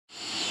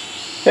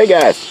Hey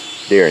guys,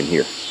 Darren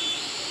here.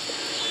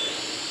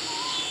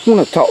 I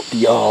want to talk to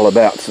y'all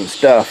about some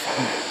stuff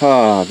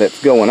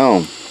that's going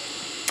on.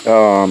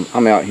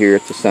 I'm out here,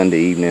 it's a Sunday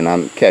evening,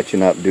 I'm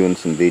catching up doing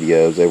some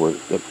videos. They were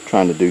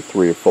trying to do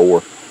 3 or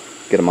 4,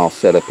 get them all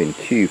set up in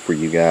queue for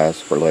you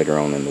guys for later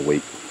on in the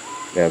week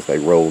as they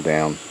roll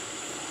down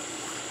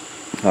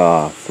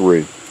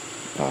through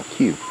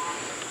queue.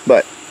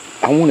 But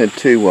I wanted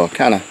to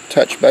kind of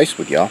touch base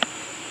with y'all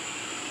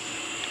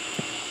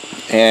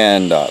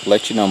and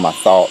let you know my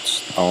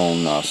thoughts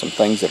on some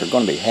things that are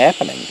going to be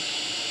happening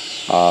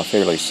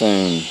fairly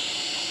soon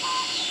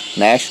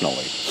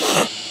nationally.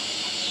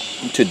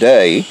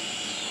 Today,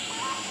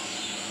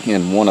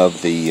 in one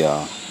of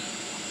the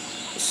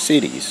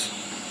cities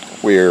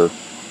where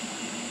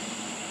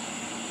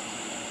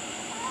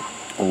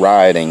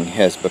rioting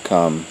has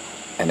become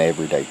an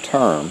everyday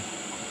term,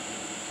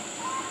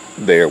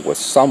 there was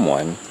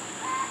someone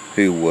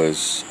who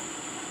was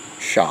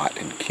shot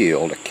and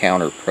killed, a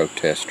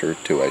counter-protester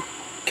to a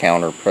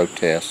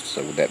counter-protest.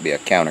 So would that be a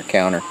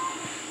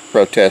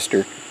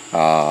counter-protester?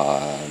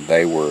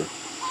 They were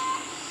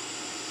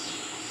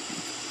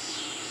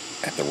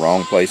at the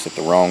wrong place at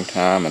the wrong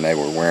time, and they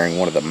were wearing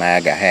one of the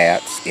MAGA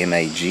hats,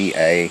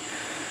 M-A-G-A.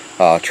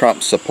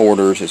 Trump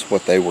supporters is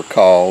what they were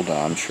called.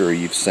 I'm sure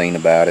you've seen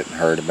about it and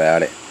heard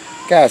about it.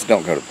 Guys,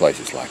 don't go to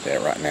places like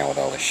that right now with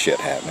all this shit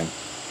happening.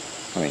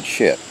 I mean,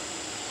 shit.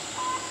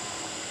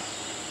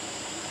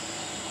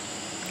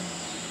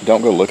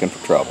 Don't go looking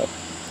for trouble.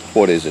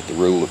 What is it? The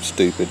rule of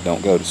stupid.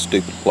 Don't go to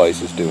stupid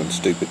places doing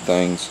stupid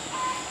things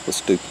with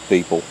stupid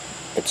people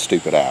at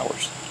stupid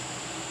hours.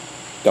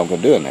 Don't go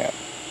doing that.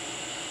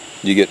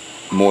 You get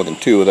more than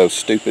 2 of those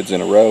stupids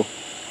in a row,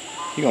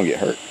 you're going to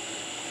get hurt.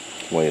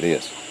 That's the way it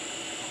is.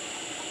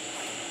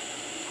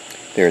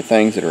 There are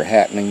things that are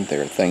happening,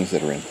 there are things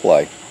that are in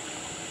play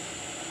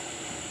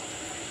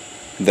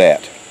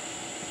that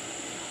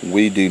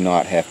we do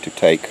not have to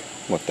take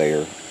what they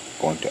are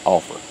going to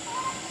offer.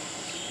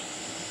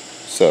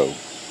 So,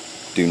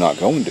 do not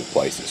go into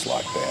places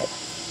like that.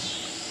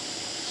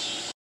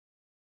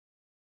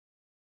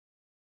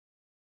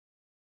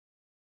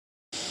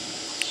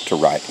 To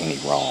right any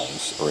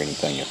wrongs or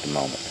anything at the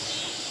moment.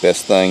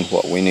 Best thing,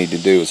 what we need to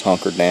do is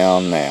hunker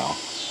down now.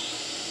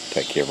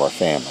 Take care of our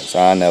families.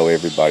 I know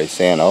everybody's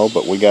saying, oh,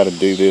 but we got to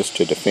do this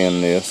to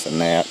defend this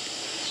and that.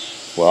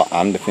 Well,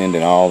 I'm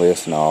defending all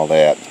this and all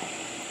that.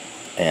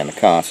 And the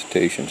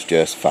Constitution's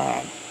just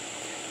fine.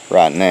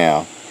 Right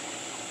now,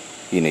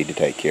 you need to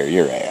take care of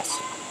your ass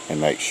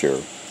and make sure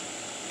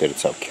that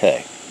it's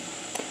okay.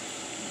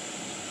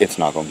 It's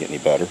not going to get any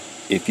better.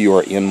 If you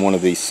are in one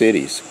of these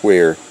cities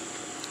where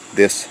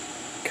this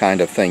kind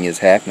of thing is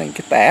happening,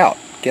 get out.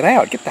 Get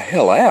out. Get the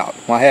hell out.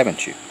 Why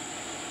haven't you?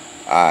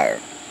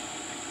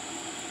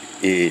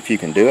 If you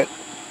can do it,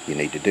 you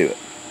need to do it.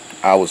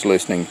 I was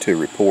listening to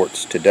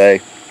reports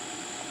today.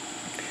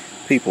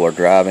 People are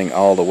driving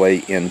all the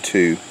way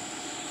into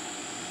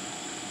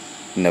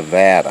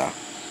Nevada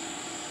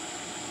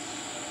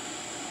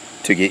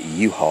to get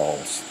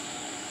U-Hauls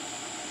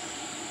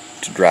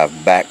to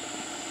drive back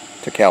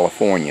to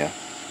California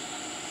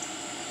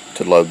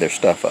to load their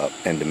stuff up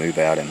and to move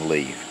out and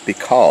leave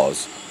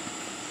because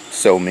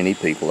so many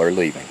people are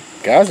leaving.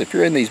 Guys, if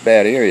you're in these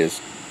bad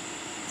areas,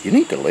 you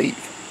need to leave.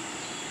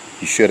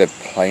 You should have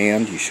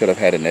planned, you should have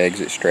had an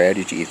exit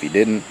strategy. If you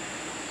didn't,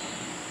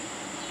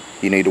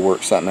 you need to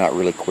work something out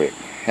really quick.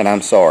 And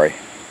I'm sorry,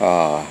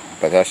 but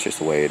that's just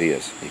the way it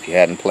is. If you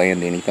hadn't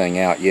planned anything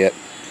out yet,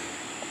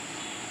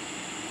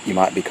 you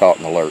might be caught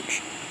in the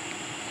lurch.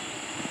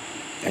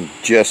 And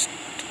just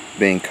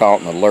being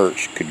caught in the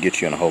lurch could get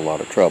you in a whole lot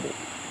of trouble.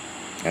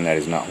 And that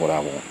is not what I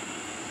want.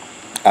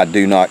 I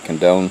do not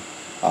condone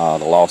the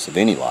loss of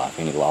any life.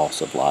 Any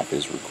loss of life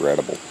is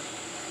regrettable.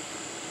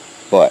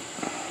 But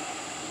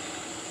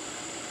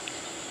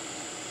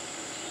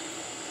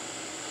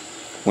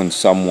when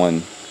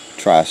someone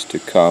tries to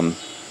come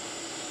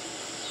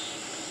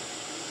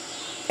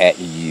at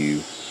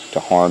you,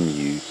 to harm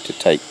you, to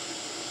take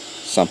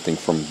something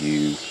from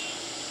you,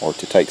 or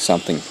to take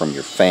something from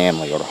your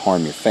family, or to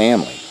harm your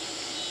family,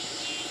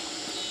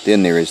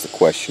 then there is the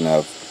question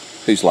of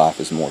whose life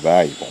is more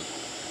valuable.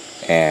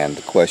 And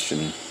the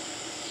question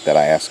that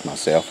I ask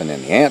myself, and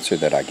then the answer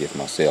that I give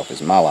myself,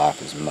 is my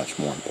life is much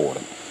more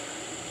important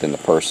than the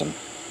person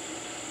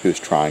who's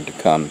trying to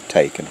come,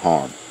 take, and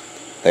harm.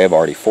 They have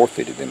already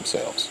forfeited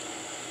themselves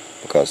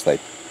because they've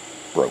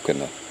broken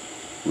the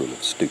rule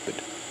of stupid.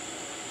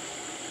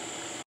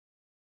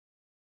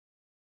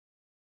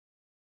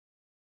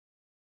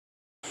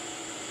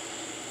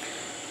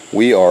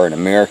 We are in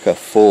America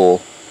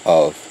full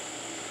of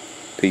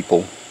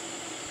people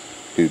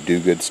who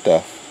do good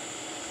stuff,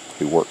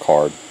 who work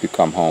hard, who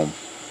come home,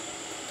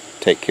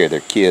 take care of their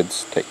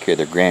kids, take care of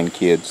their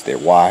grandkids, their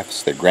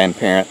wives, their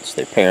grandparents,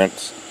 their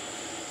parents,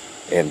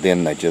 and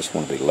then they just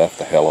want to be left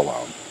the hell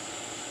alone.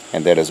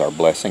 And that is our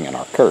blessing and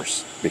our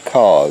curse,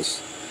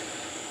 because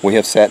we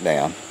have sat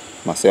down,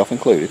 myself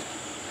included,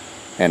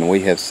 and we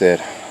have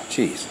said,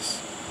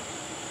 Jesus,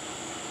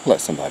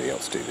 let somebody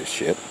else do this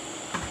shit.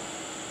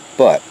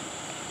 But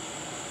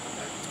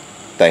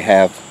they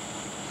have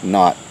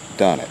not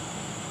done it.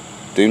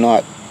 Do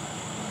not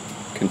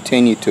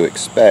continue to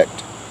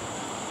expect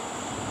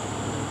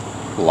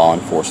law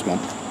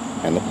enforcement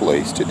and the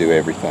police to do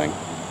everything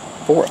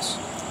for us.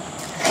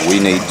 We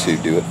need to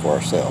do it for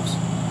ourselves.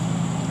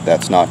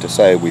 That's not to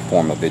say we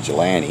form a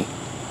vigilante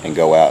and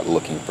go out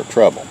looking for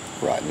trouble.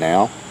 Right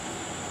now,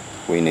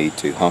 we need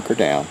to hunker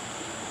down,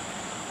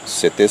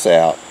 sit this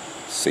out,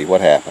 see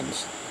what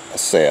happens,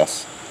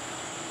 assess,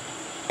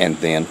 and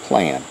then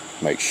plan.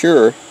 Make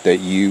sure that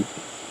you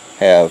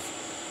have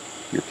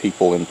your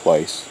people in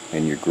place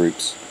and your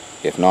groups.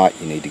 If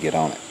not, you need to get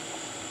on it.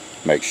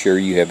 Make sure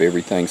you have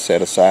everything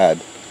set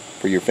aside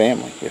for your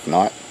family. If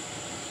not,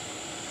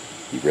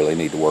 you really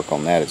need to work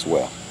on that as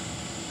well.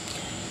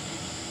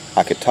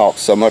 I could talk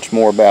so much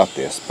more about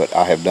this, but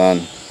I have done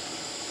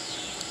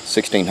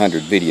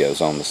 1,600 videos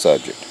on the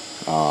subject.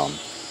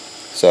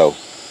 So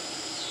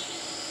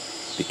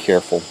be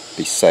careful,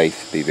 be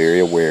safe, be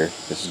very aware.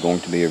 This is going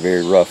to be a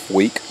very rough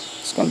week.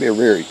 It's going to be a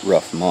very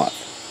rough month.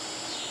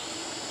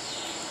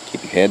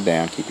 Keep your head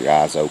down, keep your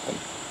eyes open.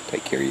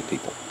 Take care of your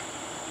people.